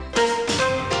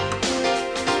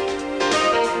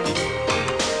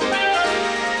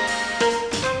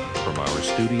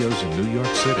studios in New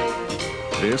York City,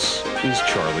 this is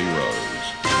Charlie Rose.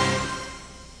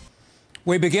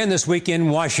 We begin this week in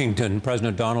Washington.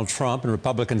 President Donald Trump and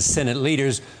Republican Senate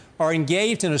leaders are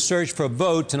engaged in a search for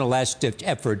votes in a last-ditch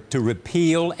effort to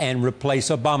repeal and replace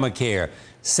Obamacare.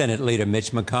 Senate Leader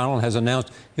Mitch McConnell has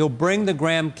announced he'll bring the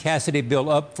Graham-Cassidy bill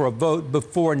up for a vote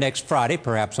before next Friday,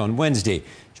 perhaps on Wednesday.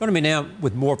 Joining me now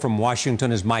with more from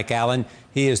Washington is Mike Allen.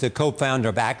 He is the co-founder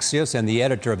of Axios and the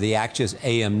editor of the Axios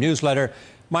AM newsletter.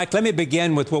 Mike, let me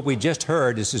begin with what we just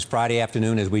heard. This is Friday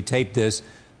afternoon as we tape this,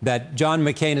 that John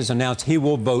McCain has announced he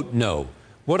will vote no.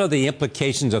 What are the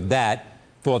implications of that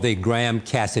for the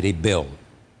Graham-Cassidy bill?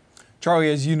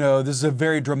 Charlie, as you know, this is a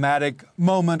very dramatic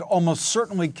moment, almost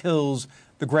certainly kills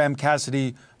the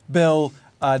Graham-Cassidy bill,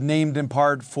 named in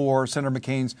part for Senator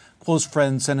McCain's close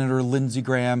friend, Senator Lindsey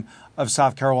Graham of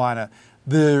South Carolina.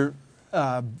 The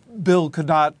bill could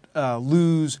not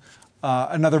lose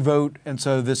another vote, and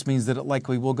so this means that it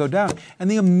likely will go down. And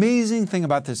the amazing thing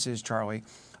about this is, Charlie,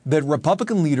 that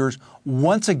Republican leaders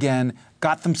once again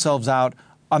got themselves out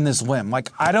on this limb.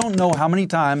 Like, I don't know how many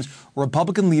times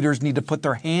Republican leaders need to put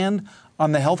their hand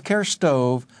on the healthcare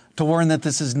stove to learn that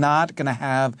this is not going to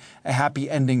have a happy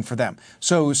ending for them.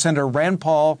 So Senator Rand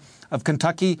Paul of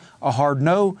Kentucky, a hard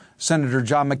no. Senator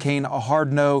John McCain, a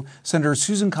hard no. Senator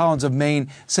Susan Collins of Maine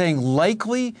saying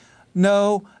likely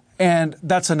no. And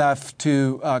that's enough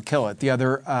to kill it. The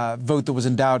other vote that was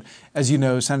in doubt, as you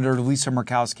know, Senator Lisa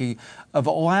Murkowski of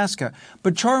Alaska.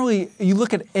 But Charlie, you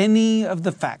look at any of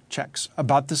the fact checks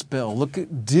about this bill,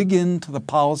 dig into the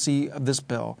policy of this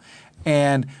bill.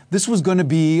 And this was going to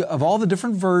be, of all the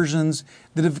different versions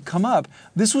that have come up,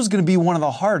 this was going to be one of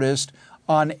the hardest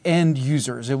on end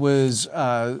users. It was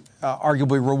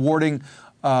arguably rewarding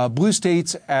blue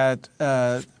states at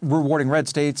rewarding red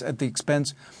states at the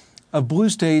expense of blue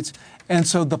states. And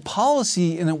so the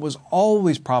policy in it was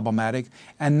always problematic.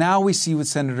 And now we see with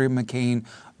Senator McCain,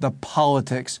 the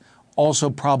politics also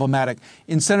problematic.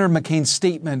 In Senator McCain's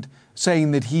statement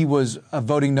saying that he was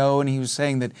voting no, and he was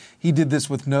saying that he did this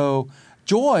with no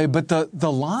joy, but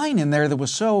the line in there that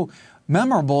was so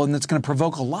memorable and that's going to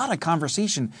provoke a lot of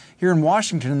conversation here in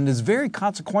Washington and is very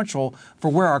consequential for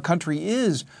where our country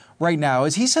is right now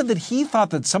is he said that he thought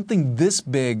that something this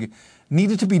big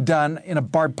needed to be done in a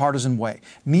bipartisan way,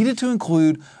 needed to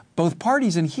include both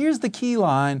parties. And here's the key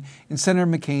line in Senator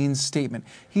McCain's statement.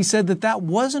 He said that that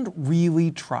wasn't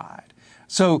really tried.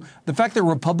 So the fact that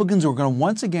Republicans were going to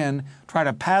once again try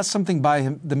to pass something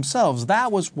by themselves,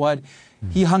 that was what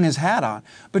he hung his hat on.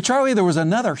 But Charlie, there was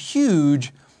another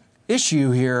huge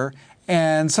issue here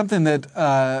and something that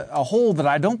a hole that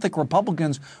I don't think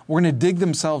Republicans were going to dig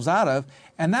themselves out of,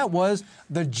 and that was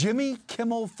the Jimmy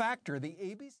Kimmel factor. The ABC